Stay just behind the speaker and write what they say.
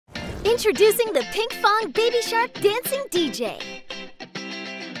Introducing the Pinkfong Baby Shark Dancing DJ.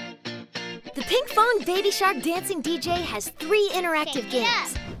 The Pinkfong Baby Shark Dancing DJ has 3 interactive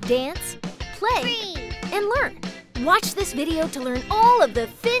games: dance, play, and learn. Watch this video to learn all of the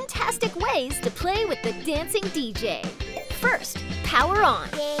fantastic ways to play with the dancing DJ. First, power on.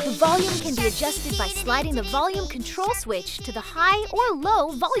 The volume can be adjusted by sliding the volume control switch to the high or low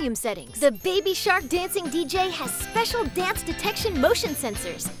volume settings. The Baby Shark Dancing DJ has special dance detection motion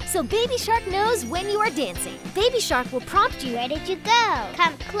sensors, so Baby Shark knows when you are dancing. Baby Shark will prompt you, "Where did you go?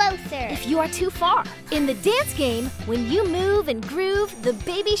 Come closer." if you are too far. In the dance game, when you move and groove, the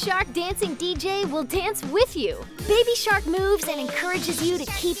Baby Shark Dancing DJ will dance with you. Baby Shark moves and encourages you to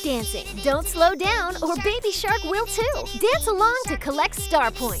keep dancing. Don't slow down or Baby Shark will too. Dance along to collect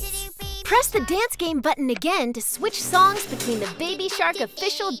star points. Press the dance game button again to switch songs between the Baby Shark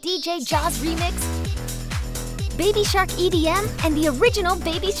official DJ Jaws remix, Baby Shark EDM, and the original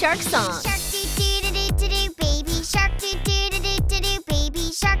Baby Shark song. Baby shark do-do-do-do-do,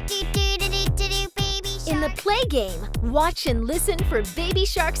 baby shark do-do-do-do-do, baby shark. In the play game, watch and listen for Baby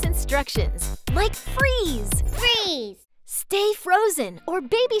Shark's instructions, like freeze, Freeze! stay frozen, or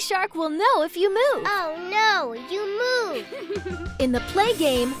Baby Shark will know if you move. Oh no, you moved! In the play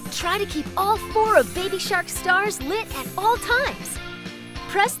game, try to keep all 4 of Baby Shark's stars lit at all times.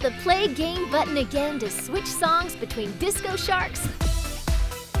 Press the play game button again to switch songs between Disco Sharks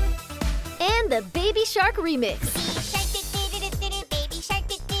and the Baby Shark remix.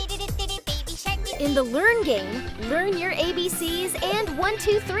 In the Learn game, learn your ABCs and 1,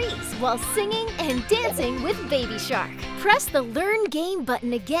 2, 3s while singing and dancing with Baby Shark. Press the Learn game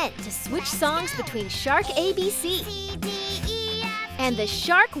button again to switch songs between Shark ABC and the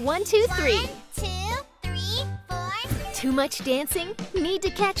Shark 1, 2, 3. 1, 2, 3, 4. Too much dancing? Need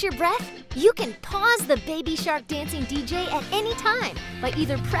to catch your breath? You can pause the Baby Shark Dancing DJ at any time by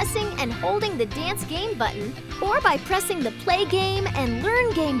either pressing and holding the Dance Game button or by pressing the Play Game and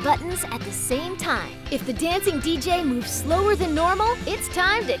Learn Game buttons at the same time. If the Dancing DJ moves slower than normal, it's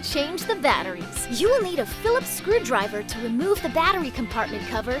time to change the batteries. You will need a Phillips screwdriver to remove the battery compartment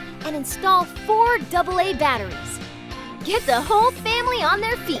cover and install 4 AA batteries. Get the whole family on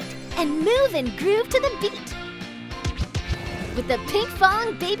their feet and move and groove to the beat with the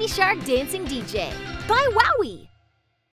Pinkfong Baby Shark Dancing DJ by WowWee.